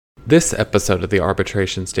This episode of the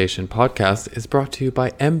Arbitration Station podcast is brought to you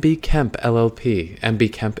by MB Kemp LLP.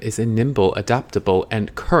 MB Kemp is a nimble, adaptable,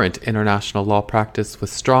 and current international law practice with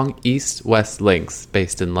strong east-west links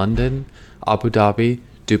based in London, Abu Dhabi,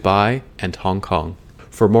 Dubai, and Hong Kong.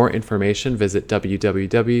 For more information, visit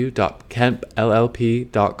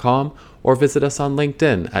www.kempllp.com or visit us on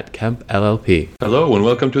LinkedIn at Kemp LLP. Hello and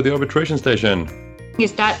welcome to the Arbitration Station.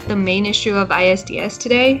 Is that the main issue of ISDS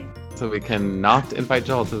today? So we can not invite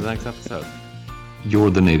Joel to the next episode. You're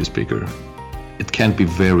the native speaker. It can't be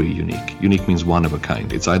very unique. Unique means one of a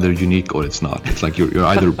kind. It's either unique or it's not. It's like you're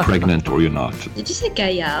either pregnant or you're not. Did you say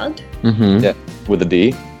Gaillard? Mm-hmm. Yeah, with a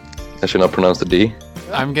D. I should not pronounce the D.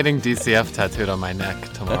 I'm getting DCF tattooed on my neck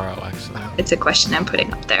tomorrow, actually. It's a question I'm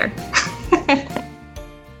putting up there.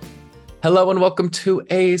 Hello and welcome to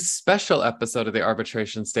a special episode of the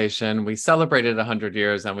Arbitration Station. We celebrated 100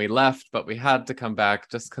 years and we left, but we had to come back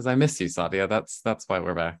just because I miss you, Sadia. That's why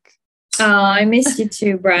we're back. Oh, I missed you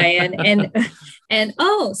too, Brian. And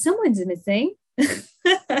oh, someone's missing.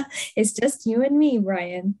 It's just you and me,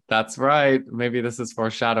 Brian. That's right. Maybe this is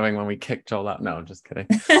foreshadowing when we kick Joel out. No, I'm just kidding.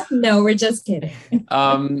 No, we're just kidding.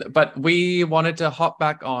 But we wanted to hop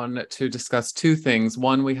back on to discuss two things.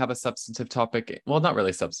 One, we have a substantive topic. Well, not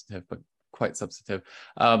really substantive, but quite substantive.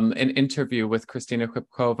 An interview with Kristina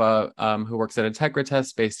Kripkova, who works at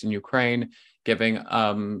Integritas based in Ukraine, giving,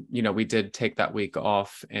 we did take that week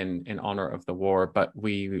off in honor of the war, but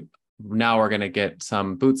we now are going to get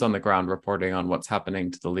some boots on the ground reporting on what's happening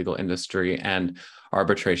to the legal industry and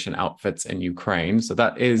arbitration outfits in Ukraine. So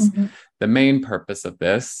that is the main purpose of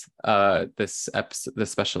this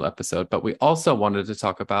special episode. But we also wanted to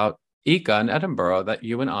talk about ICA in Edinburgh that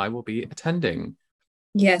you and I will be attending.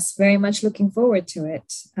 Yes, very much looking forward to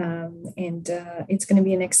it. And it's going to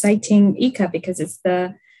be an exciting ICA because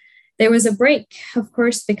there was a break, of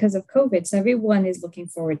course, because of COVID. So everyone is looking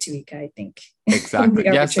forward to ICA, I think. Exactly.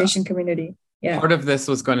 In the arbitration community. Yeah. Part of this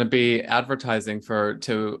was going to be advertising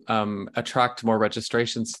to attract more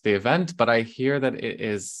registrations to the event, but I hear that it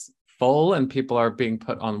is full and people are being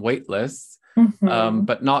put on wait lists.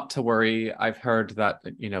 But not to worry. I've heard that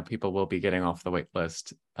people will be getting off the wait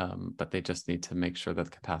list, but they just need to make sure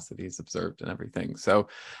that capacity is observed and everything. So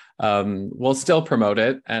we'll still promote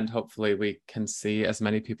it, and hopefully we can see as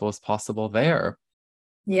many people as possible there.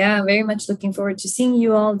 Yeah, very much looking forward to seeing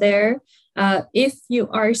you all there. If you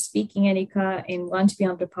are speaking at ICA and want to be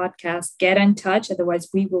on the podcast, get in touch. Otherwise,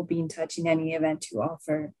 we will be in touch in any event to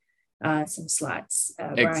offer some slots.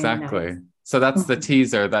 Exactly. So that's the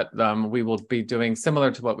teaser that we will be doing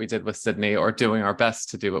similar to what we did with Sydney, or doing our best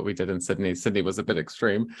to do what we did in Sydney. Sydney was a bit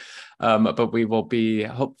extreme, but we will be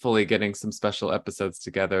hopefully getting some special episodes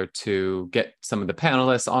together to get some of the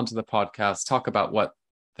panelists onto the podcast, talk about what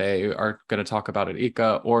they are going to talk about at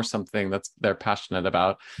ICA or something they're passionate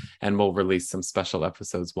about, and we'll release some special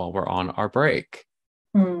episodes while we're on our break.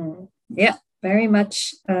 Yeah, very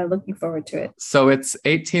much looking forward to it. So it's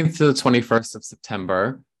 18th to the 21st of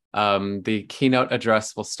September. The keynote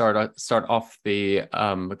address will start off the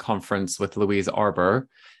conference with Louise Arbour,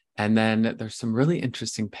 and then there's some really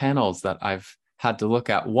interesting panels that I've had to look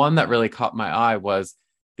at. One that really caught my eye was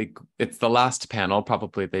it's the last panel,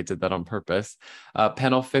 probably they did that on purpose,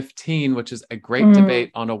 panel 15, which is a great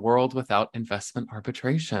debate on a world without investment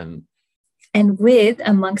arbitration. And with,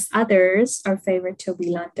 amongst others, our favorite Toby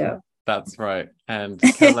Lando. That's right. And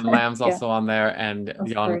Kevin Lamb's also on there, and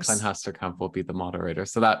Jan course. Klein-Hasterkamp will be the moderator.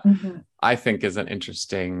 So that I think is an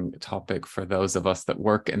interesting topic for those of us that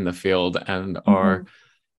work in the field and are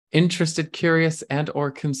interested, curious, and or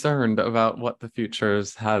concerned about what the future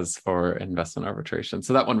has for investment arbitration.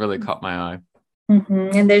 So that one really caught my eye.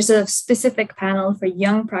 And there's a specific panel for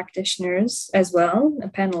young practitioners as well, a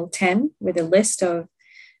panel 10 with a list of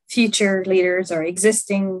future leaders or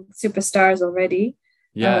existing superstars already.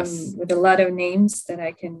 Yes. With a lot of names that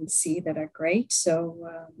I can see that are great. So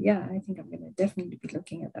I think I'm going to definitely be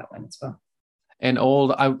looking at that one as well. And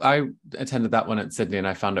I attended that one at Sydney, and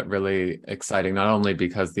I found it really exciting, not only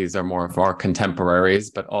because these are more of our contemporaries,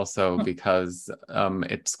 but also because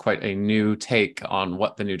it's quite a new take on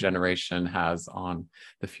what the new generation has on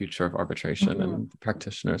the future of arbitration and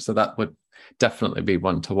practitioners. So that would definitely be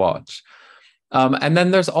one to watch. And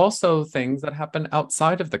then there's also things that happen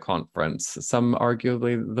outside of the conference. Some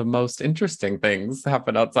arguably the most interesting things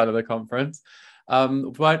happen outside of the conference.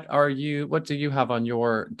 What do you have on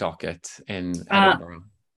your docket in Edinburgh?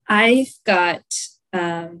 I've got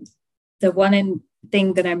the one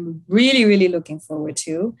thing that I'm really, really looking forward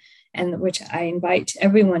to, and which I invite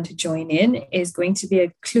everyone to join in, is going to be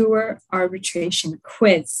a Kluwer arbitration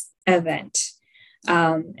quiz event.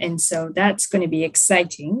 And so that's going to be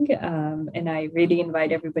exciting. And I really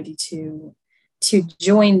invite everybody to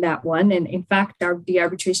join that one. And in fact, the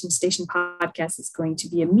Arbitration Station podcast is going to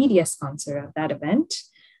be a media sponsor of that event.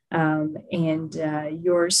 And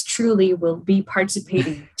yours truly will be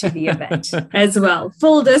participating to the event as well.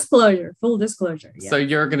 Full disclosure. Yeah. So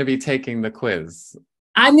you're going to be taking the quiz.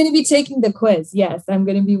 I'm going to be taking the quiz. Yes, I'm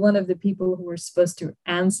going to be one of the people who are supposed to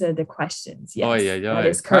answer the questions. Yes, that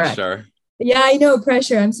is correct. Pressure. Yeah, I know,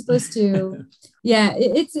 pressure. I'm supposed to. Yeah,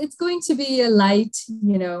 it's going to be a light,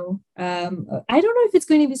 I don't know if it's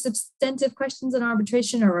going to be substantive questions on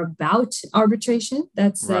arbitration or about arbitration.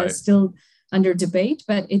 That's still under debate,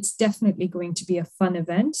 but it's definitely going to be a fun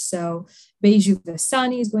event. So Beju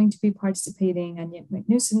Vassani is going to be participating, Annette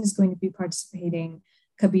Magnussen is going to be participating,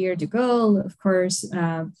 Kabir Dugul, of course,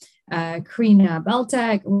 Karina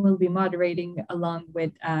Beltag will be moderating along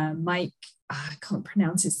with Mike. I can't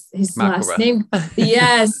pronounce his last name.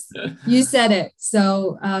 Yes, you said it.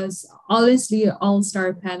 So honestly,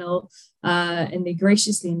 all-star panel, and they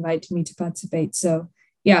graciously invited me to participate. So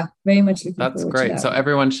yeah, very much looking forward to that. That's great. So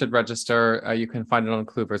everyone should register. You can find it on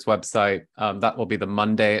Kluver's website. That will be the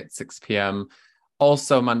Monday at 6 p.m.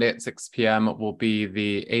 Also, Monday at 6 p.m. will be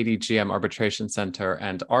the ADGM Arbitration Center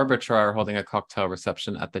and Arbitra are holding a cocktail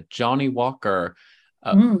reception at the Johnny Walker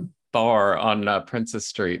bar on Princess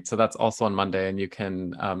Street. So that's also on Monday, and you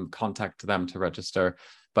can contact them to register.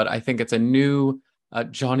 But I think it's a new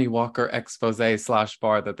Johnny Walker expose /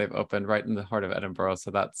 bar that they've opened right in the heart of Edinburgh.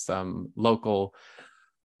 So that's local,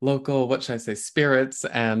 what should I say, spirits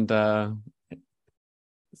and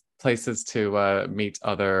places to meet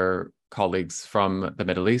other colleagues from the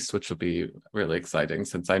Middle East, which will be really exciting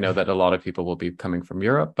since I know that a lot of people will be coming from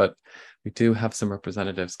Europe, but we do have some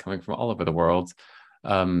representatives coming from all over the world.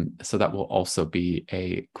 So that will also be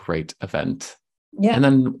a great event. Yeah. And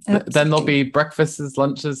then there'll be breakfasts,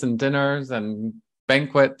 lunches, and dinners and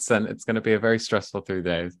banquets, and it's going to be a very stressful 3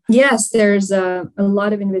 days. Yes, there's a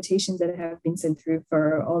lot of invitations that have been sent through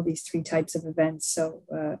for all these 3 types of events. So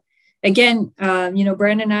again,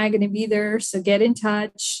 Brandon and I are going to be there, so get in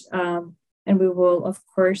touch, and we will, of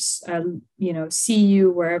course, see you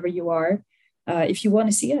wherever you are. If you want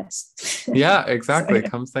to see us. Yeah, exactly.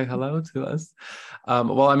 Come say hello to us.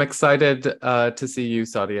 Well, I'm excited to see you,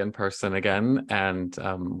 Sadia, in person again, and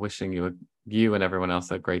wishing you and everyone else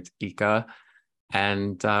a great ICA.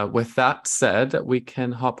 And with that said, we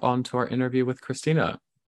can hop on to our interview with Christina.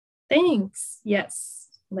 Thanks. Yes,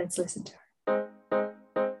 let's listen to her.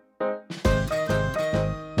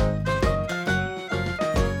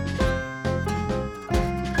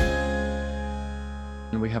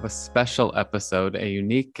 We have a special episode, a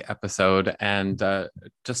unique episode, and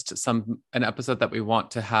just an episode that we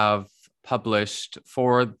want to have published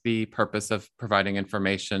for the purpose of providing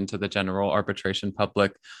information to the general arbitration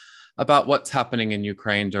public about what's happening in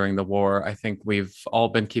Ukraine during the war. I think we've all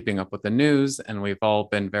been keeping up with the news, and we've all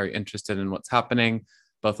been very interested in what's happening,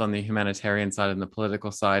 both on the humanitarian side and the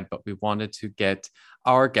political side. But we wanted to get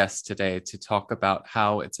our guest today to talk about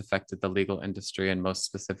how it's affected the legal industry, and most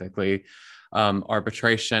specifically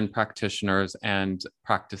arbitration practitioners and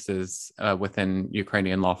practices within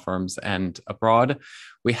Ukrainian law firms and abroad.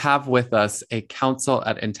 We have with us a counsel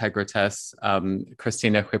at Integritas,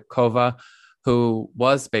 Kristina Chybkova, who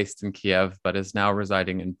was based in Kiev but is now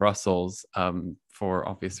residing in Brussels for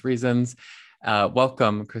obvious reasons.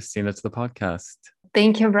 Welcome, Kristina, to the podcast.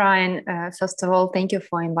 Thank you, Brian. First of all, thank you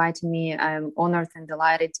for inviting me. I'm honored and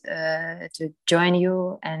delighted to join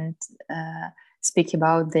you and speak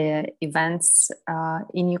about the events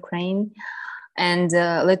in Ukraine. And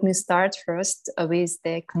let me start first with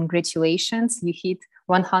the congratulations. You hit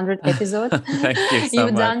 100 episodes. Thank you so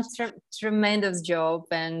You've much. done tremendous job.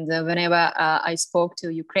 And whenever I spoke to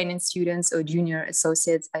Ukrainian students or junior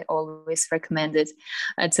associates, I always recommended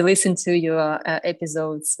to listen to your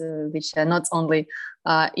episodes, which are not only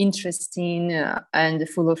interesting and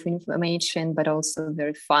full of information, but also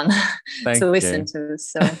very fun to listen to.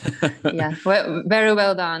 So yeah, very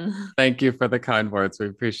well done. Thank you for the kind words. We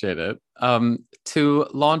appreciate it. To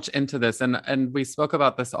launch into this, and we spoke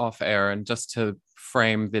about this off air, and just to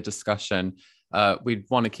frame the discussion, we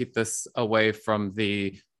want to keep this away from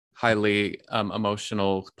the highly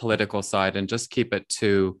emotional political side and just keep it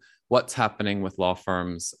to what's happening with law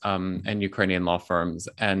firms and Ukrainian law firms.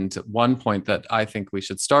 And one point that I think we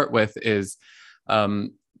should start with is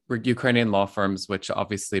Ukrainian law firms, which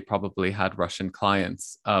obviously probably had Russian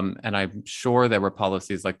clients. And I'm sure there were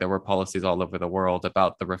policies, like there were policies all over the world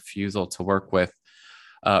about the refusal to work with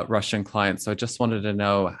Russian clients. So I just wanted to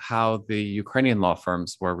know how the Ukrainian law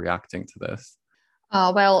firms were reacting to this.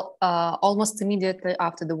 Almost immediately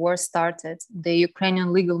after the war started, the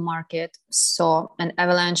Ukrainian legal market saw an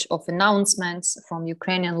avalanche of announcements from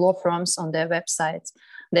Ukrainian law firms on their websites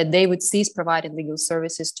that they would cease providing legal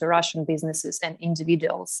services to Russian businesses and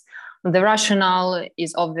individuals. The rationale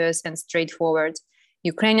is obvious and straightforward.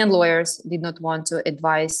 Ukrainian lawyers did not want to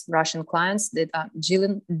advise Russian clients that are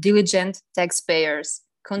diligent taxpayers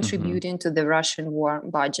contributing to the Russian war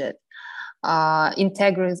budget.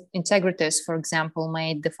 Integritas, for example,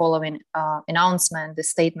 made the following announcement, the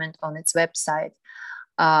statement on its website,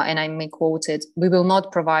 and I may quote it: "We will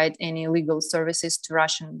not provide any legal services to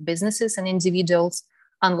Russian businesses and individuals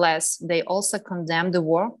unless they also condemn the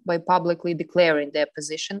war by publicly declaring their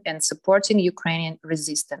position and supporting Ukrainian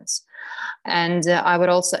resistance." And I would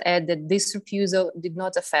also add that this refusal did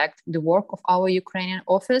not affect the work of our Ukrainian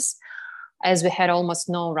office, as we had almost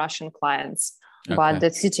no Russian clients. Okay. But the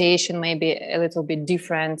situation may be a little bit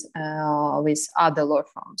different with other law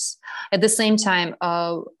firms. At the same time,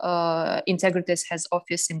 Integritas has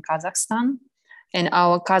office in Kazakhstan, and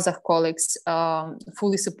our Kazakh colleagues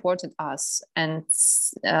fully supported us and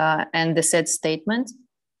the said statement.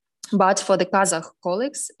 But for the Kazakh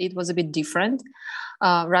colleagues, it was a bit different.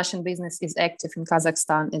 Russian business is active in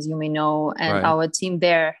Kazakhstan, as you may know, and right. Our team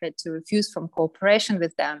there had to refuse from cooperation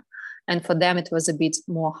with them. And for them, it was a bit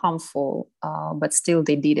more harmful, but still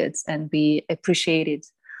they did it, and we appreciate it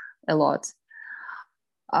a lot.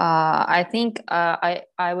 I think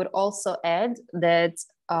I would also add that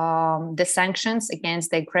the sanctions against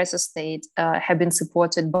the aggressor state have been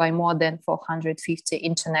supported by more than 450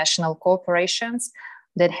 international corporations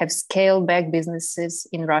that have scaled back businesses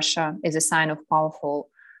in Russia as a sign of powerful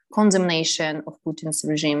condemnation of Putin's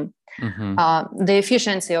regime. Mm-hmm. The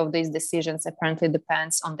efficiency of these decisions apparently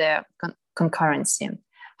depends on their concurrency.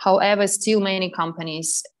 However, still many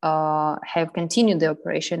companies have continued their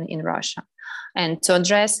operation in Russia. And to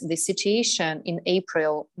address the situation, in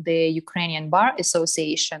April, the Ukrainian Bar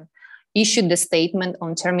Association issued a statement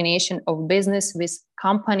on termination of business with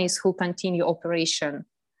companies who continue operation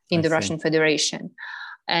in the Russian Federation.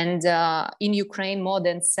 And in Ukraine, more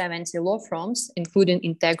than 70 law firms, including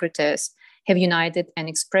Integritas, have united and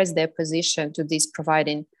expressed their position to this,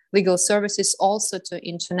 providing legal services also to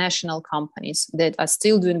international companies that are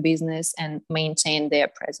still doing business and maintain their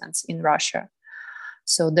presence in Russia.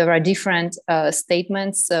 So there are different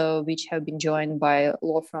statements which have been joined by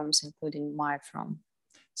law firms, including my firm.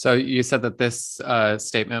 So you said that this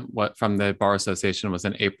statement from the Bar Association was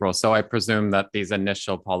in April. So I presume that these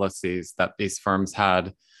initial policies that these firms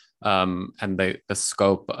had and the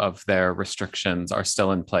scope of their restrictions are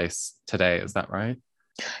still in place today. Is that right?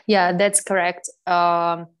 Yeah, that's correct.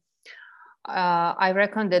 I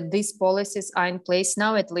reckon that these policies are in place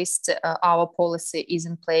now. At least our policy is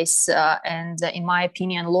in place. And in my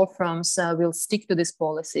opinion, law firms will stick to these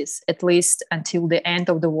policies, at least until the end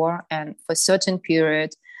of the war and for a certain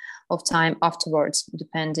period of time afterwards,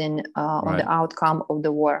 depending on the outcome of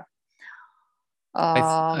the war.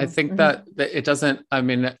 I think that it doesn't, I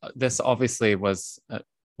mean, this obviously was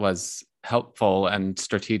helpful and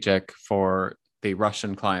strategic for the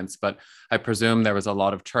Russian clients, but I presume there was a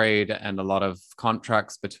lot of trade and a lot of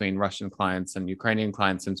contracts between Russian clients and Ukrainian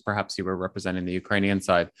clients, since perhaps you were representing the Ukrainian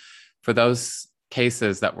side. For those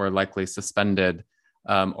cases that were likely suspended,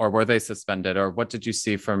 or were they suspended, or what did you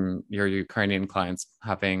see from your Ukrainian clients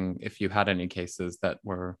having, if you had any cases that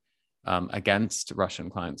were against Russian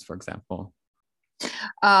clients, for example?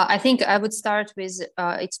 I think I would start with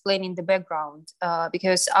explaining the background,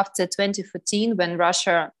 because after 2014, when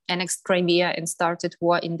Russia annexed Crimea and started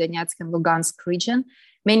war in Donetsk and Lugansk region,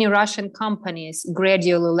 many Russian companies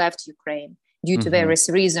gradually left Ukraine due to various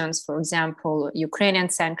reasons, for example, Ukrainian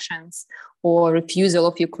sanctions or refusal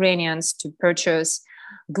of Ukrainians to purchase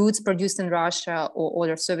goods produced in Russia or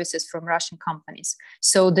order services from Russian companies.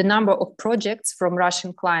 So the number of projects from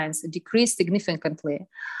Russian clients decreased significantly.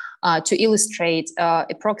 To illustrate,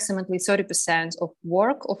 approximately 30% of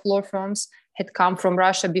work of law firms had come from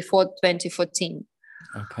Russia before 2014.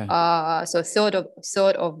 Okay. So third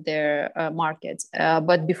of their market.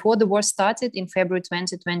 But before the war started in February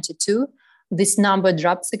 2022, this number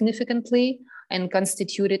dropped significantly and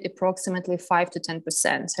constituted approximately 5 to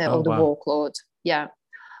 10% of the workload. Yeah.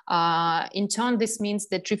 In turn, this means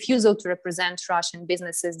that refusal to represent Russian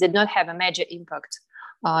businesses did not have a major impact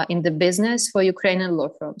in the business for Ukrainian law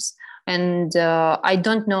firms. And I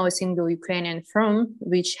don't know a single Ukrainian firm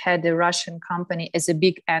which had a Russian company as a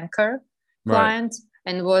big anchor client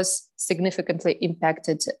and was significantly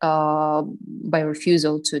impacted by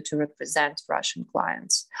refusal to represent Russian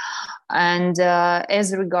clients. And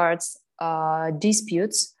as regards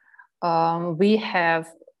disputes, we have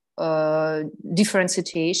different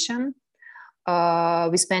situation.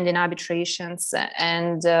 We spend in arbitrations,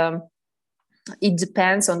 and it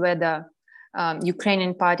depends on whether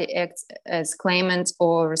Ukrainian party acts as claimant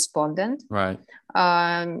or respondent. Right.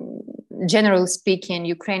 Generally speaking,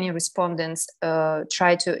 Ukrainian respondents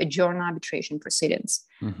try to adjourn arbitration proceedings.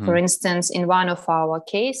 Mm-hmm. For instance, in one of our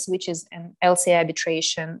case, which is an LCA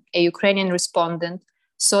arbitration, a Ukrainian respondent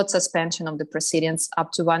sought suspension of the proceedings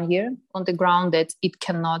up to 1 year on the ground that it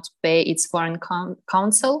cannot pay its foreign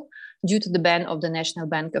counsel due to the ban of the National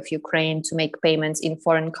Bank of Ukraine to make payments in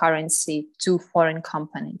foreign currency to foreign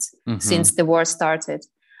companies since the war started.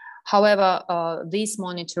 However, these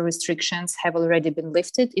monetary restrictions have already been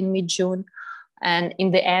lifted in mid-June. And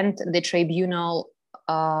in the end, the tribunal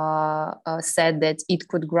said that it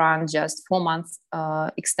could grant just 4 months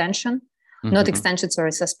extension, not extension,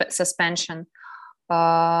 sorry, suspension.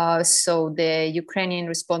 So the Ukrainian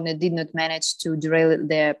respondent did not manage to derail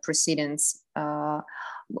their proceedings.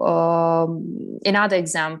 Another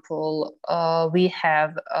example, we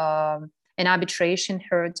have an arbitration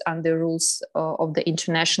heard under rules of the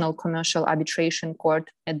International Commercial Arbitration Court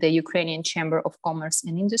at the Ukrainian Chamber of Commerce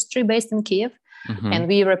and Industry based in Kiev. And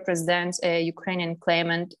we represent a Ukrainian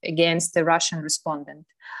claimant against the Russian respondent.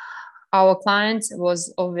 Our client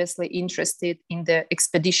was obviously interested in the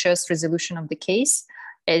expeditious resolution of the case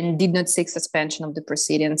and did not seek suspension of the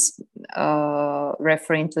proceedings,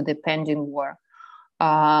 referring to the pending war.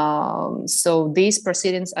 So these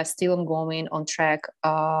proceedings are still ongoing, on track,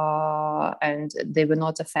 and they were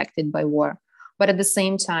not affected by war. But at the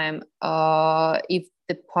same time, if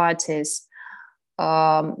the parties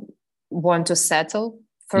want to settle,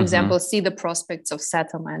 for example, see the prospects of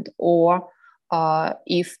settlement, or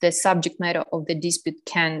if the subject matter of the dispute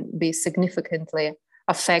can be significantly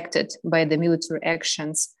affected by the military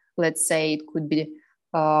actions, let's say it could be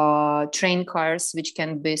train cars, which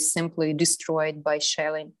can be simply destroyed by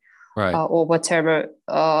shelling, right, or whatever,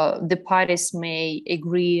 the parties may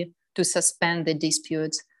agree to suspend the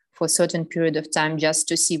dispute for a certain period of time just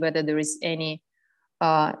to see whether there is any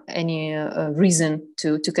reason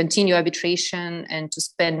to continue arbitration and to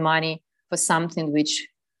spend money for something which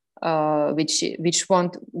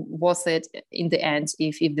won't worth it in the end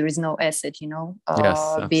if there is no asset,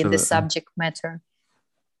 yes, being the subject matter.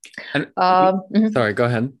 And, sorry, go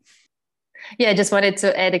ahead. Yeah, I just wanted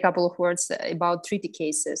to add a couple of words about treaty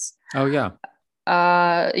cases. Oh, yeah.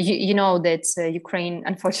 You know that Ukraine,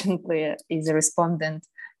 unfortunately, is a respondent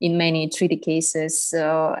in many treaty cases.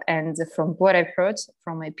 And from what I've heard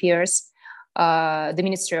from my peers, the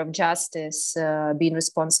Ministry of Justice, being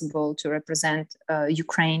responsible to represent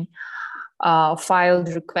Ukraine, filed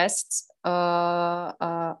requests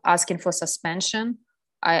asking for suspension,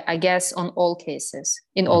 I guess, in all cases.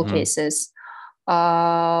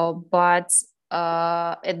 But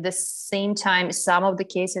at the same time, some of the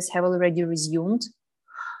cases have already resumed,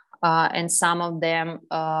 and some of them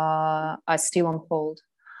are still on hold.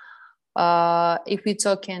 If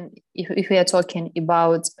we are talking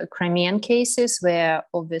about Crimean cases, where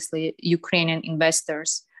obviously Ukrainian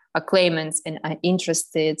investors are claimants and are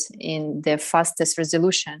interested in the fastest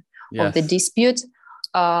resolution of the dispute,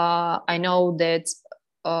 I know that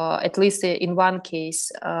at least in one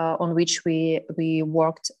case on which we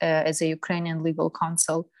worked as a Ukrainian legal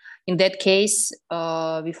counsel, in that case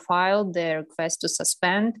we filed the request to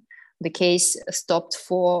suspend. The case stopped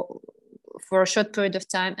for a short period of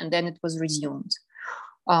time, and then it was resumed.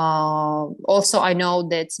 Also, I know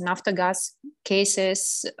that Naftogaz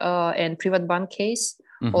cases and Privatbank case,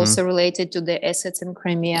 also related to the assets in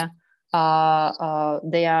Crimea,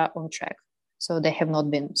 they are on track. So they have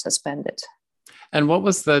not been suspended. And what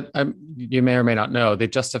was you may or may not know, the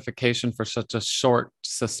justification for such a short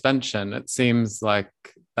suspension? It seems like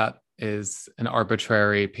that is an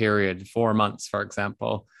arbitrary period, 4 months, for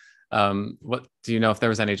example. What do you know if there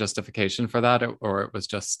was any justification for that, or it was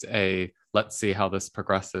just a let's see how this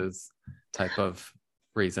progresses type of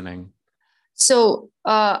reasoning? So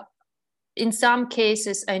in some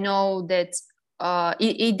cases, I know that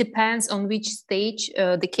it depends on which stage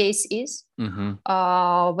the case is.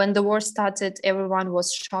 When the war started, everyone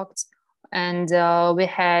was shocked, and we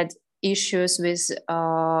had issues with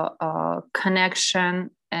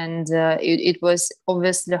connection, and it was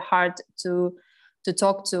obviously hard to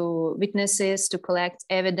talk to witnesses, to collect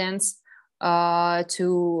evidence,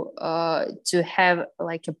 to have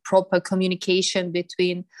like a proper communication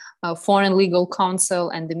between foreign legal counsel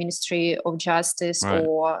and the Ministry of Justice, right,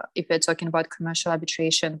 or if we're talking about commercial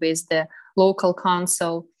arbitration, with the local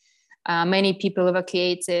counsel. Many people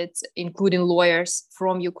evacuated, including lawyers,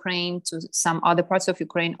 from Ukraine to some other parts of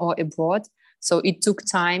Ukraine or abroad. So it took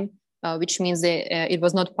time which means that it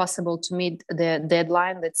was not possible to meet the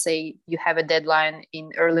deadline. Let's say you have a deadline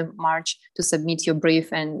in early March to submit your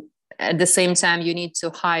brief, and at the same time you need to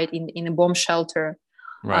hide in a bomb shelter.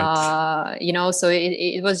 Right. So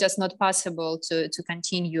it was just not possible to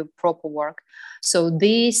continue proper work. So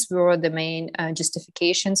these were the main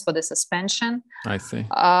justifications for the suspension. I see.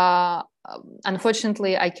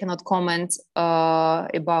 Unfortunately, I cannot comment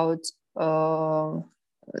about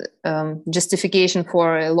justification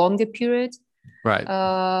for a longer period. Right.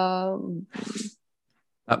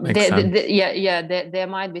 That makes sense. There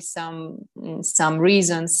might be some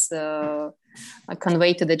reasons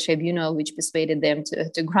conveyed to the tribunal which persuaded them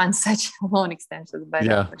to grant such long extensions, but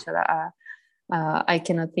I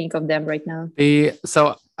cannot think of them right now.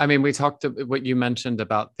 So, I mean, we talked what you mentioned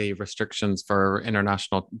about the restrictions for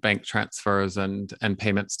international bank transfers and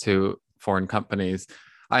payments to foreign companies.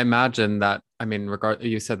 I imagine that, I mean,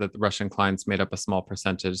 you said that the Russian clients made up a small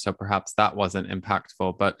percentage, so perhaps that wasn't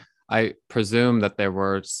impactful, but I presume that there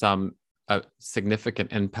were some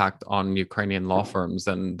significant impact on Ukrainian law firms,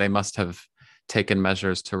 and they must have taken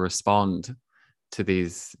measures to respond to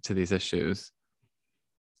these issues.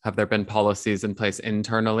 Have there been policies in place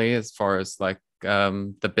internally as far as like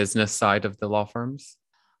the business side of the law firms?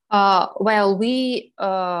 Well, we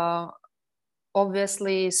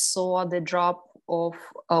obviously saw the drop of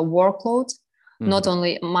workload, not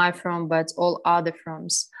only my firm, but all other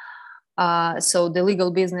firms. So the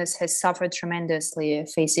legal business has suffered tremendously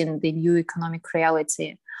facing the new economic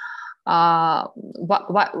reality.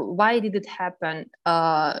 Why did it happen?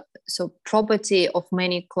 So property of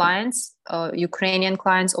many clients, Ukrainian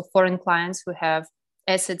clients or foreign clients who have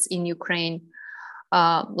assets in Ukraine,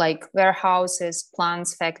 like warehouses,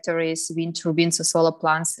 plants, factories, wind turbines or solar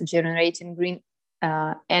plants generating green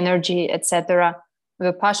energy, etc.,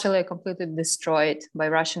 were partially or completely destroyed by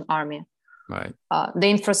Russian army. Right. The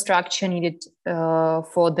infrastructure needed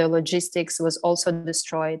for the logistics was also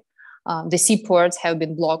destroyed. The seaports have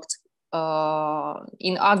been blocked.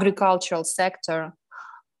 In agricultural sector,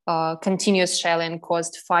 continuous shelling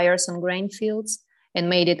caused fires on grain fields and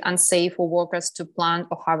made it unsafe for workers to plant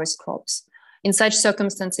or harvest crops. In such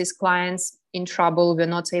circumstances, clients in trouble were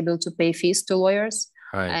not able to pay fees to lawyers,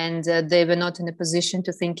 right. And they were not in a position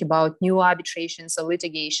to think about new arbitrations or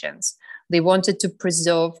litigations. They wanted to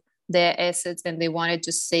preserve their assets and they wanted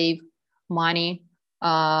to save money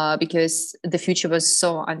because the future was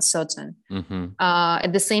so uncertain.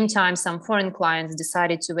 At the same time, some foreign clients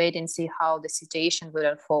decided to wait and see how the situation would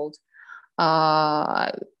unfold.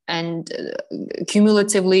 And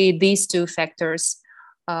cumulatively, these two factors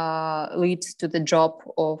lead to the drop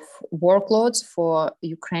of workloads for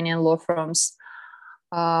Ukrainian law firms.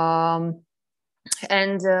 And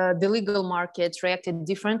the legal market reacted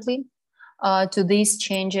differently to these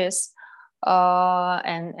changes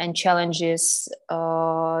and challenges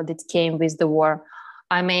that came with the war.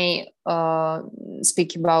 I may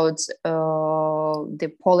speak about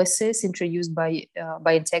the policies introduced by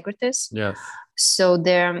Integritas. Yes. So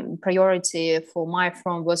their priority for my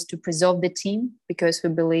firm was to preserve the team because we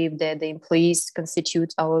believe that the employees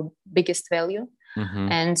constitute our biggest value.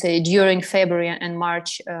 And during February and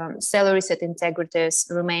March, salaries at Integritas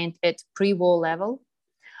remained at pre-war level.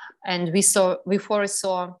 And we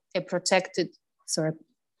foresaw a protracted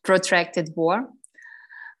war.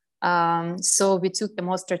 So we took a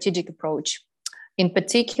more strategic approach. In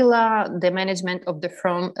particular, the management of the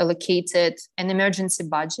firm allocated an emergency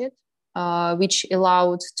budget, which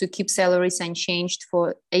allowed to keep salaries unchanged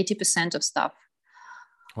for 80% of staff.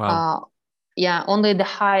 Wow. Only the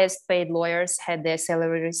highest paid lawyers had their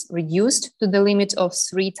salaries reduced to the limit of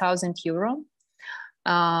 €3,000.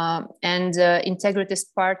 And Integritas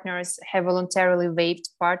partners have voluntarily waived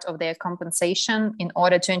part of their compensation in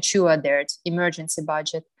order to ensure their emergency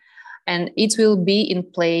budget. And it will be in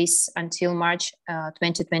place until March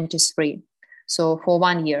 2023, so for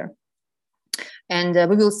 1 year. And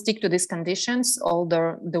we will stick to these conditions,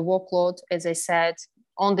 although the workload, as I said,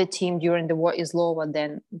 on the team during the war is lower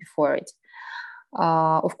than before it.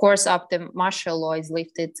 Of course, after martial law is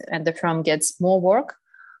lifted and the firm gets more work,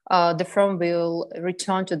 the firm will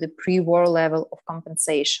return to the pre-war level of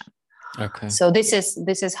compensation. Okay. So this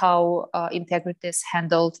is how Integritas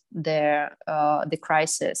handled the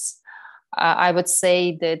crisis. I would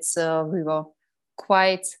say that we were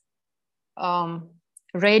quite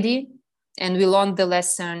ready, and we learned the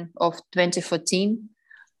lesson of 2014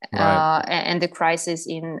 and the crisis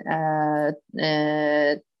in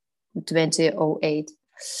 2008.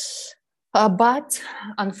 But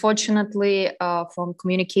unfortunately, from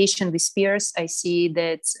communication with peers, I see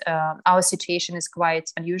that our situation is quite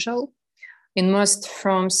unusual. In most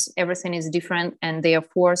firms, everything is different and they are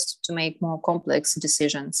forced to make more complex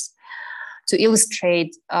decisions. To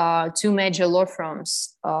illustrate, two major law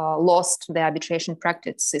firms lost their arbitration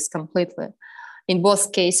practices completely. In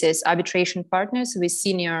both cases, arbitration partners with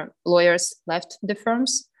senior lawyers left the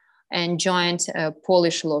firms and joined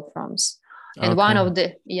Polish law firms. And one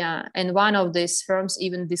of these firms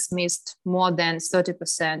even dismissed more than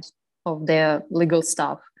 30% of their legal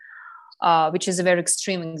staff, which is a very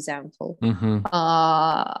extreme example. Mm-hmm.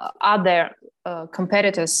 Other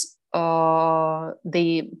competitors,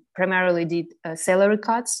 they primarily did salary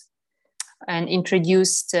cuts and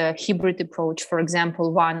introduced a hybrid approach. For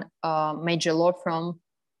example, one major law firm,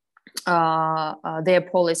 their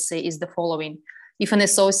policy is the following. If an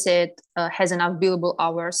associate has enough billable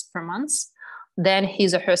hours per month, then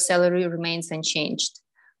his or her salary remains unchanged.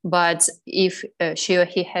 But if she or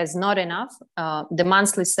he has not enough, the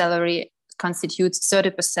monthly salary constitutes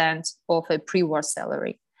 30% of a pre-war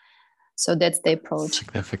salary. So that's the approach.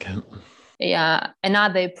 Significant. Yeah.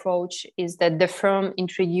 Another approach is that the firm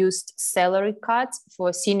introduced salary cuts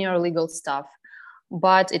for senior legal staff,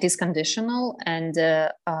 but it is conditional. And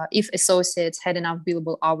if associates had enough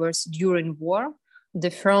billable hours during war, the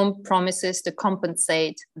firm promises to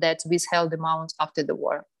compensate that withheld amount after the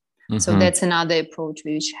war. Mm-hmm. So that's another approach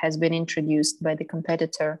which has been introduced by the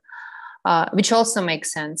competitor, which also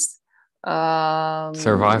makes sense.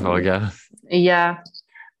 Survival, yeah. Yeah.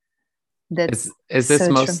 Is this so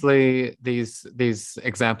mostly these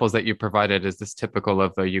examples that you provided? Is this typical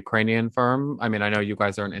of a Ukrainian firm? I mean, I know you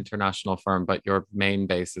guys are an international firm, but your main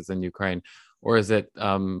base is in Ukraine, or is it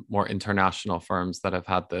more international firms that have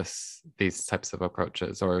had these types of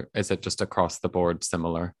approaches, or is it just across the board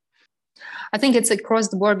similar? I think it's across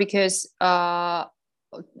the board because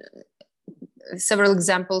several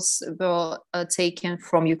examples were taken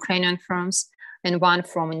from Ukrainian firms and one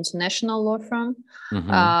from international law firm.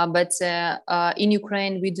 Mm-hmm. But in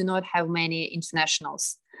Ukraine, we do not have many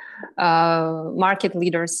internationals. Market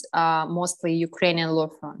leaders are mostly Ukrainian law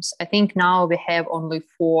firms. I think now we have only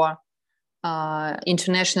 4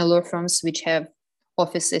 international law firms which have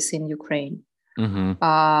offices in Ukraine.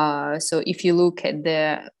 Mm-hmm. So if you look at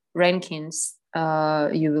the rankings,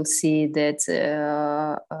 you will see that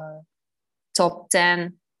top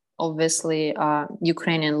 10 obviously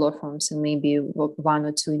Ukrainian law firms, and maybe 1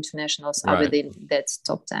 or 2 internationals are within that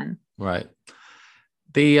top 10. Right.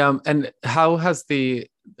 The and how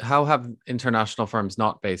have international firms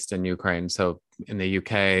not based in Ukraine, so in the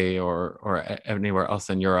UK or anywhere else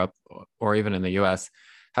in Europe or even in the US,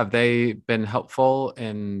 have they been helpful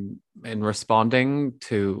in responding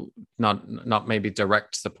to not maybe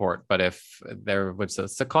direct support, but if there was a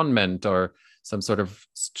secondment or some sort of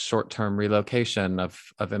short-term relocation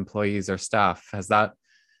of employees or staff, has that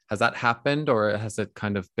happened, or has it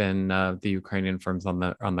kind of been the Ukrainian firms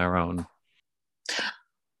on their own?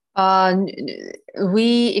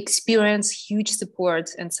 We experience huge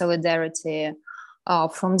support and solidarity.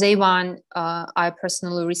 From day one, I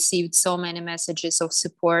personally received so many messages of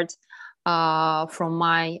support from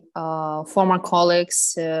my former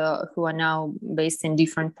colleagues who are now based in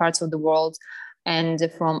different parts of the world, and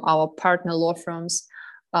from our partner law firms,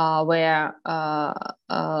 where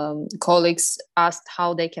colleagues asked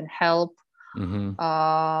how they can help. Mm-hmm.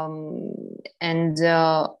 And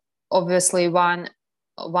obviously one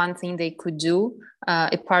thing they could do,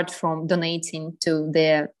 apart from donating to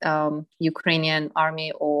the Ukrainian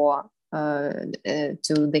army or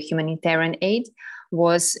to the humanitarian aid,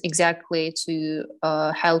 was exactly to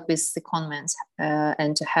help with secondments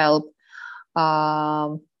and to help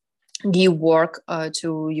give work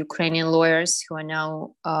to Ukrainian lawyers who are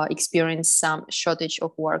now experiencing some shortage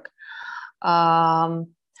of work.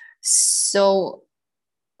 So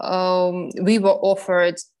we were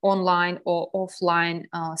offered online or offline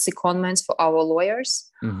secondments for our lawyers.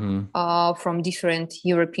 Mm-hmm. From different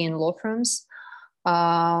European law firms.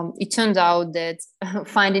 It turned out that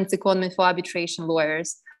finding secondment for arbitration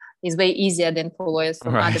lawyers is way easier than for lawyers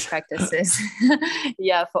from other practices.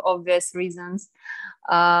 Yeah, for obvious reasons.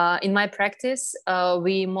 In my practice,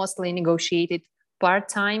 we mostly negotiated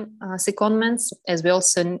part-time secondments, as we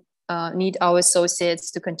also need our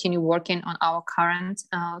associates to continue working on our current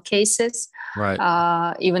cases,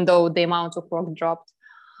 even though the amount of work dropped.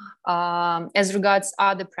 As regards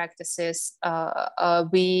other practices,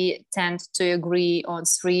 we tend to agree on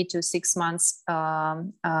 3 to 6 months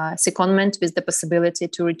secondment with the possibility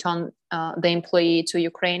to return the employee to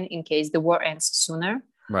Ukraine in case the war ends sooner.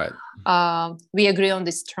 Right. We agree on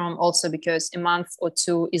this term also because a month or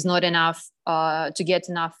 2 is not enough to get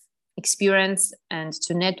enough experience and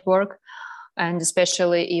to network, and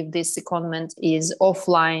especially if this secondment is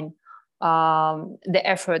offline, the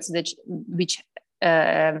efforts which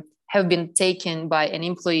have been taken by an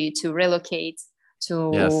employee to relocate,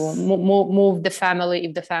 to move the family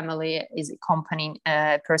if the family is accompanying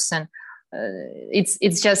a person.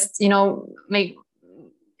 It's just,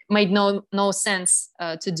 made no sense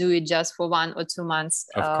to do it just for 1 or 2 months.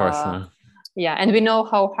 Of course. Yeah, and we know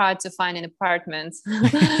how hard to find an apartment.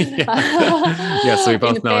 Yes, we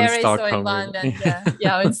both in know Paris in Stockholm. or in London.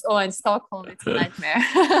 In Stockholm, it's a nightmare.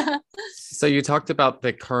 So you talked about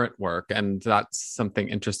the current work, and that's something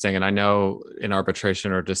interesting. And I know in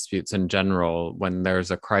arbitration or disputes in general, when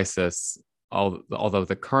there's a crisis, although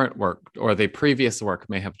the current work or the previous work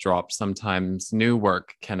may have dropped, sometimes new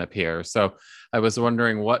work can appear. So I was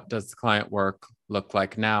wondering, what does the client work look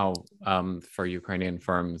like now for Ukrainian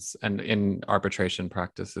firms and in arbitration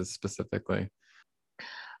practices specifically?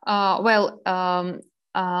 I'm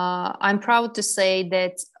proud to say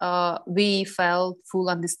that we felt full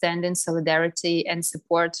understanding, solidarity, and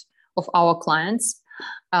support of our clients.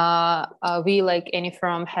 We, like any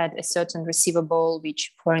firm, had a certain receivable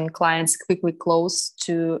which foreign clients quickly closed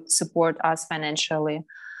to support us financially.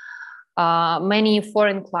 Many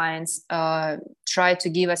foreign clients tried to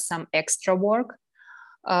give us some extra work,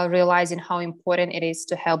 realizing how important it is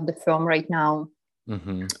to help the firm right now.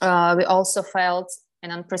 Mm-hmm. We also felt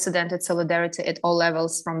an unprecedented solidarity at all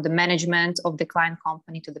levels, from the management of the client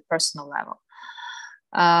company to the personal level.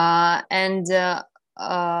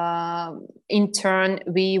 In turn,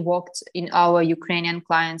 we walked in our Ukrainian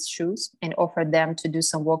clients' shoes and offered them to do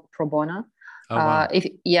some work pro bono. Oh, wow.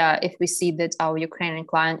 If we see that our Ukrainian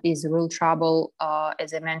client is in real trouble,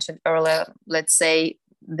 as I mentioned earlier, let's say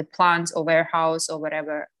the plant or warehouse or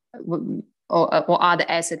whatever, or other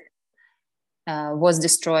asset was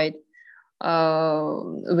destroyed,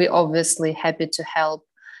 we're obviously happy to help.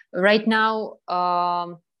 Right now,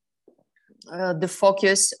 the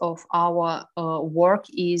focus of our work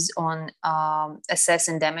is on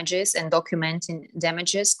assessing damages and documenting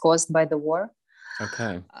damages caused by the war.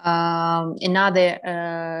 Okay.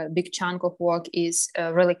 Another big chunk of work is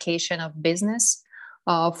relocation of business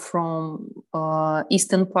from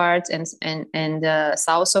eastern part and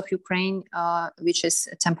south of Ukraine, which is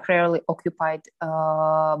temporarily occupied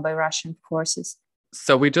by Russian forces.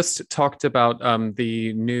 So we just talked about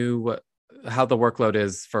how the workload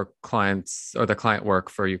is for clients, or the client work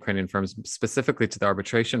for Ukrainian firms, specifically to the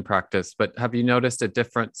arbitration practice. But have you noticed a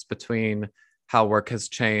difference between how work has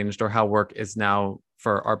changed, or how work is now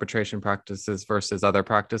for arbitration practices versus other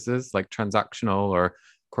practices like transactional or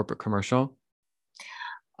corporate commercial?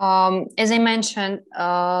 As I mentioned,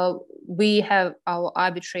 we have our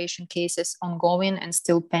arbitration cases ongoing and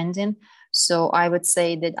still pending. So I would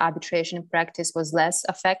say that arbitration practice was less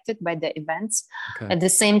affected by the events. Okay. At the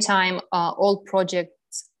same time, all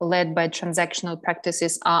projects led by transactional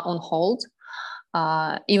practices are on hold.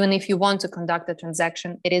 Even if you want to conduct a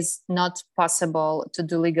transaction, it is not possible to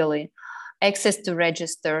do legally. Access to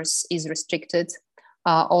registers is restricted.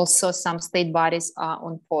 Also, some state bodies are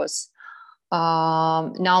on pause.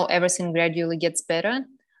 Now everything gradually gets better,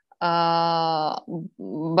 but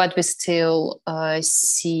we still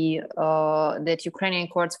see that Ukrainian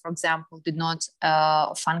courts, for example, did not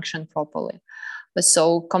function properly.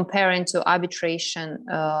 So comparing to arbitration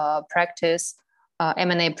practice,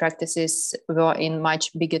 M&A practices were in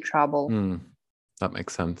much bigger trouble. That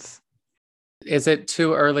makes sense. Is it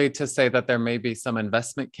too early to say that there may be some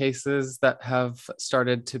investment cases that have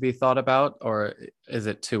started to be thought about, or is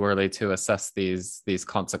it too early to assess these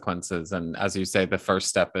consequences? And as you say, the first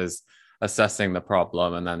step is assessing the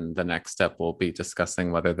problem, and then the next step will be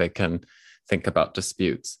discussing whether they can think about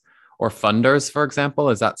disputes. Or funders, for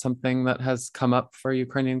example, is that something that has come up for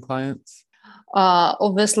Ukrainian clients?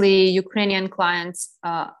 Obviously, Ukrainian clients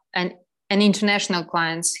and international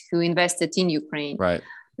clients who invested in Ukraine, right,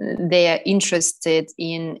 they are interested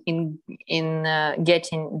in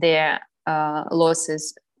getting their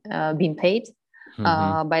losses being paid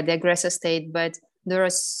by the aggressor state. But there are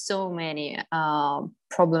so many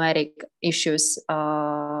problematic issues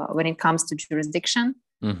when it comes to jurisdiction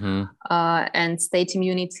and state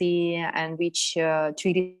immunity, and which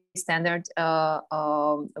treaty standard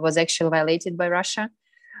was actually violated by Russia.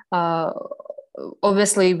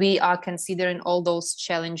 Obviously, we are considering all those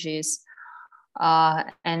challenges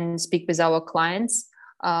and speak with our clients,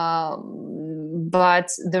 but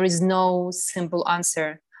there is no simple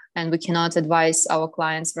answer, and we cannot advise our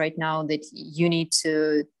clients right now that you need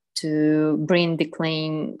to bring the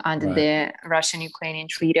claim under the Russian-Ukrainian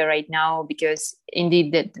treaty right now, because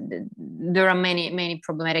indeed there are many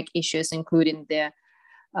problematic issues, including the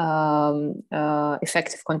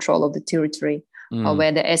effective control of the territory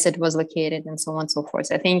where the asset was located, and so on and so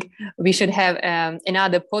forth. I think we should have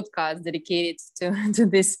another podcast dedicated to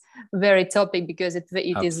this very topic, because it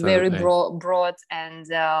is very broad and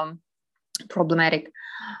problematic.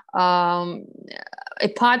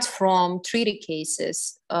 Apart from treaty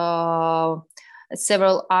cases,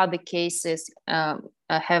 several other cases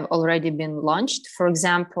have already been launched. For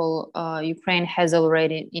example, Ukraine has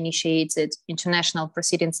already initiated international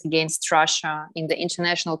proceedings against Russia in the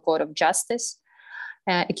International Court of Justice,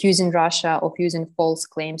 accusing Russia of using false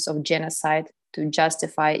claims of genocide to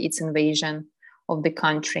justify its invasion of the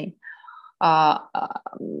country.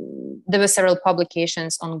 There were several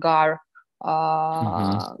publications on GAR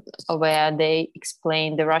where they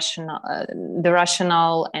explain the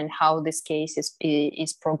rationale and how this case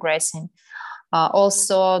is progressing.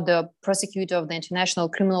 Also, the prosecutor of the International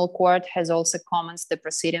Criminal Court has also commented the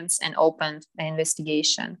proceedings and opened an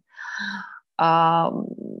investigation.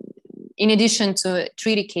 In addition to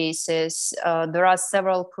treaty cases, there are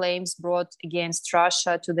several claims brought against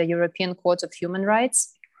Russia to the European Court of Human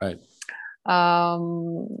Rights. Right.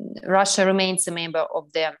 Russia remains a member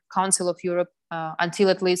of the Council of Europe until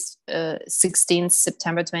at least 16th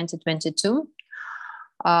September 2022,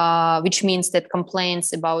 which means that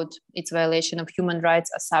complaints about its violation of human rights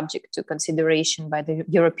are subject to consideration by the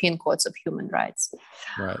European Courts of Human Rights.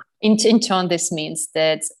 Right. In turn, this means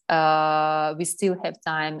that we still have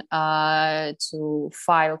time to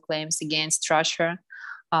file claims against Russia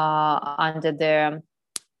under the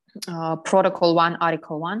Protocol 1,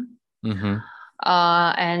 Article 1.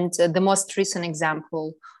 And the most recent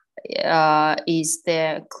example is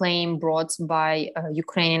the claim brought by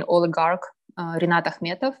Ukrainian oligarch Rinat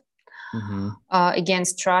Akhmetov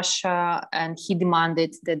against Russia, and he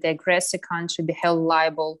demanded that the aggressor country be held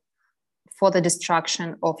liable for the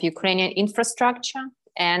destruction of Ukrainian infrastructure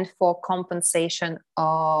and for compensation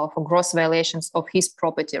for gross violations of his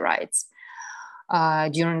property rights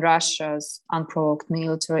during Russia's unprovoked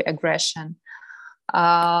military aggression.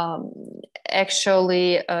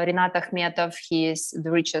 Actually, Rinat Akhmetov, he is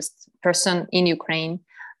the richest person in Ukraine,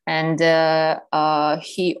 and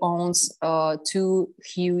he owns 2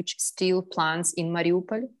 huge steel plants in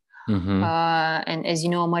Mariupol. And as you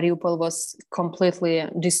know, Mariupol was completely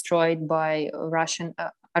destroyed by Russian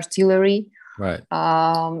artillery. Right.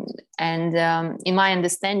 And in my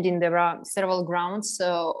understanding, there are several grounds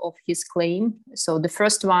of his claim. So the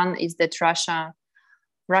first one is that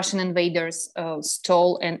Russian invaders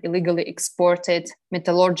stole and illegally exported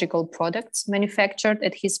metallurgical products manufactured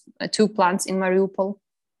at his 2 plants in Mariupol.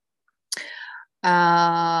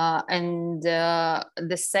 And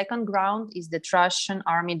the second ground is that Russian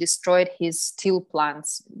army destroyed his steel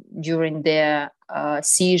plants during the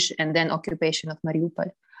siege and then occupation of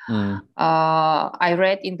Mariupol. I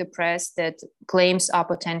read in the press that claims are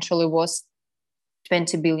potentially worth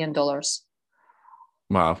 $20 billion.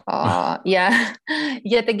 Wow. Yeah.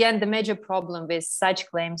 Yet again, the major problem with such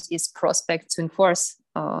claims is prospect to enforce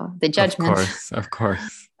the judgment. Of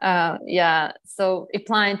course. Yeah. So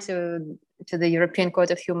applying to the European Court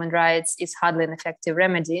of Human Rights is hardly an effective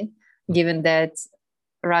remedy, given that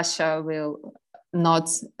Russia will not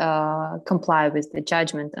comply with the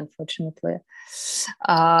judgment, unfortunately.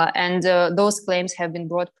 And those claims have been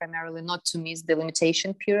brought primarily not to miss the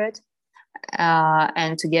limitation period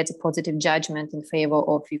and to get a positive judgment in favor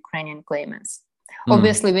of Ukrainian claimants.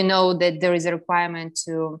 Obviously, we know that there is a requirement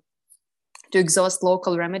to exhaust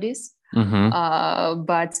local remedies,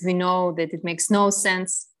 but we know that it makes no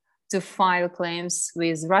sense to file claims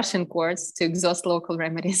with Russian courts to exhaust local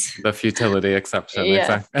remedies. The futility exception, yeah.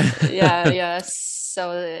 exactly. Yeah.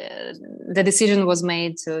 So the decision was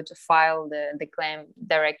made to file the claim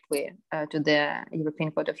directly to the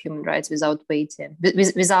European Court of Human Rights without waiting,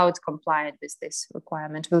 without complying with this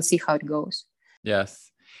requirement. We'll see how it goes. Yes.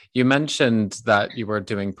 You mentioned that you were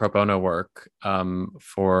doing pro bono work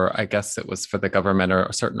for, I guess it was for the government or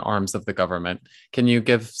certain arms of the government. Can you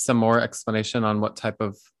give some more explanation on what type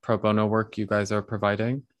of pro bono work you guys are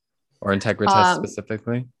providing, or Integritas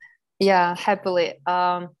specifically? Yeah, happily.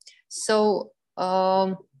 I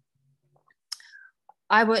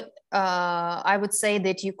would say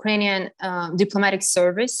that Ukrainian diplomatic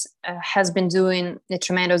service has been doing a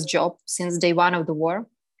tremendous job since day one of the war.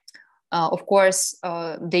 Of course,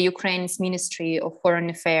 the Ukraine's Ministry of Foreign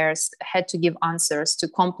Affairs had to give answers to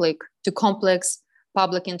complex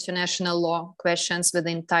public international law questions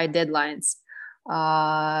within tight deadlines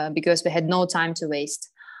because we had no time to waste.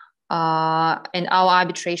 And our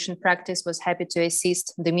arbitration practice was happy to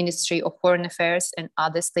assist the Ministry of Foreign Affairs and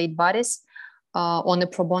other state bodies on a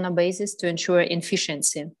pro bono basis to ensure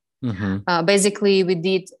efficiency. Basically, we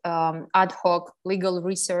did ad hoc legal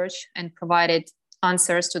research and provided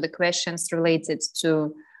answers to the questions related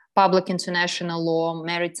to public international law,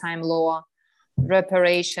 maritime law,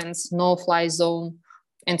 reparations, no-fly zone,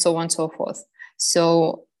 and so on and so forth.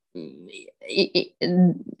 So it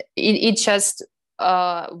just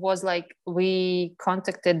was like we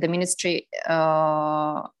contacted the ministry,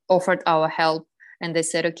 offered our help, and they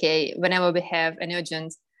said, okay, whenever we have an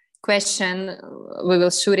urgent question, we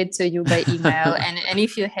will shoot it to you by email. and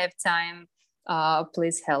if you have time,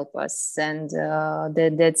 please help us. And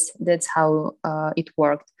that's how it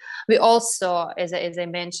worked. We also, as I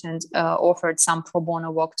mentioned, offered some pro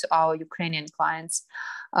bono work to our Ukrainian clients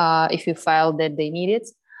if you felt that they need it.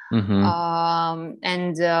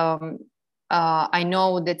 I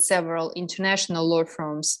know that several international law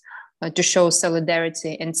firms, to show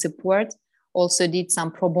solidarity and support, also did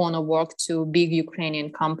some pro bono work to big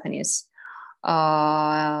Ukrainian companies.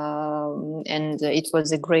 And it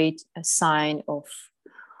was a great sign of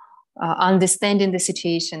understanding the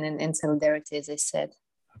situation and solidarity, as I said.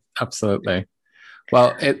 Absolutely.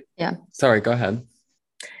 Well, sorry, go ahead.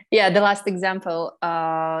 Yeah, the last example,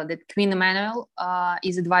 that Queen Emmanuel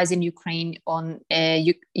is advising Ukraine on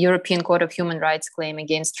a European Court of Human Rights claim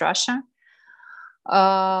against Russia,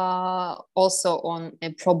 also on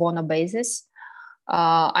a pro bono basis.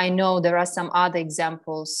 I know there are some other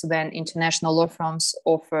examples when international law firms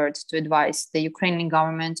offered to advise the Ukrainian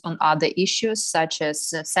government on other issues, such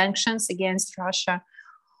as sanctions against Russia,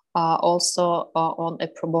 also on a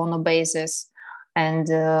pro bono basis. And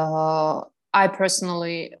I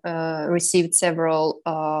personally received several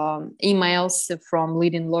emails from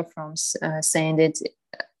leading law firms saying that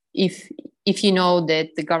if you know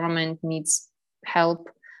that the government needs help,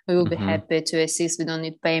 we will be happy to assist. We don't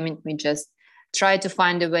need payment. We just try to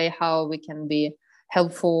find a way how we can be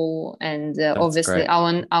helpful, and obviously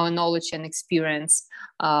our knowledge and experience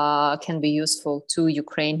can be useful to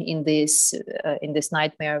Ukraine in this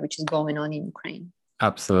nightmare which is going on in Ukraine.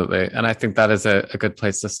 Absolutely. And I think that is a good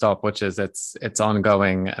place to stop, which is it's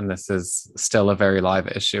ongoing, and this is still a very live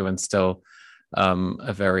issue and still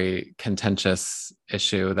a very contentious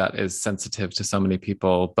issue that is sensitive to so many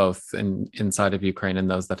people, both inside of Ukraine and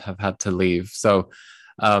those that have had to leave. So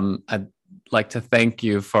I'd like to thank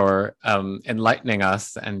you for enlightening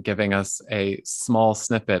us and giving us a small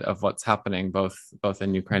snippet of what's happening both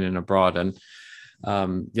in Ukraine and abroad. And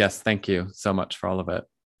yes, thank you so much for all of it.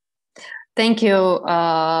 Thank you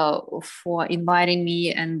for inviting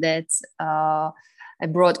me, and that a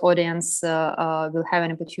broad audience will have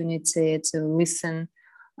an opportunity to listen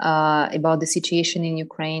about the situation in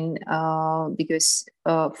Ukraine, because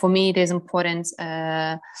for me it is important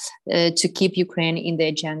to keep Ukraine in the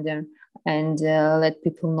agenda and let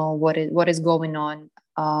people know what is going on,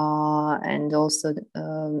 and also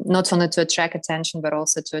not only to attract attention but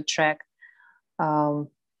also to attract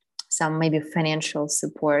some maybe financial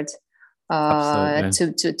support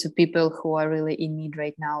to people who are really in need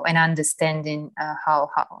right now, and understanding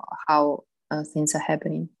how things are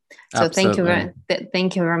happening. So thank you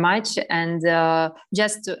very much. And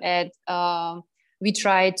just to add, we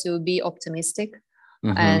try to be optimistic,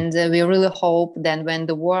 and we really hope that when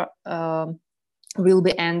the war will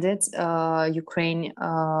be ended, Ukraine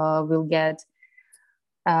will get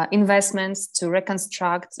investments to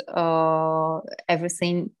reconstruct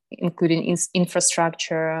everything, including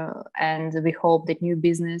infrastructure, and we hope that new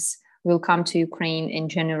business will come to Ukraine and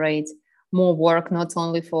generate more work, not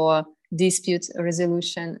only for dispute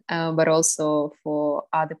resolution, but also for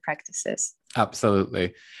other practices.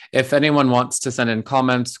 Absolutely. If anyone wants to send in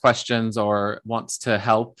comments, questions, or wants to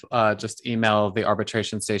help, just email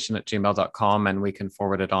thearbitrationstation@gmail.com and we can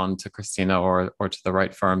forward it on to Christina or to the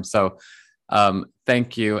right firm. So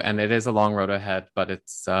thank you. And it is a long road ahead, but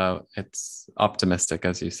it's optimistic,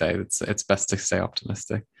 as you say. It's best to stay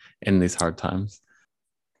optimistic in these hard times.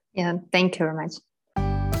 Yeah, thank you very much.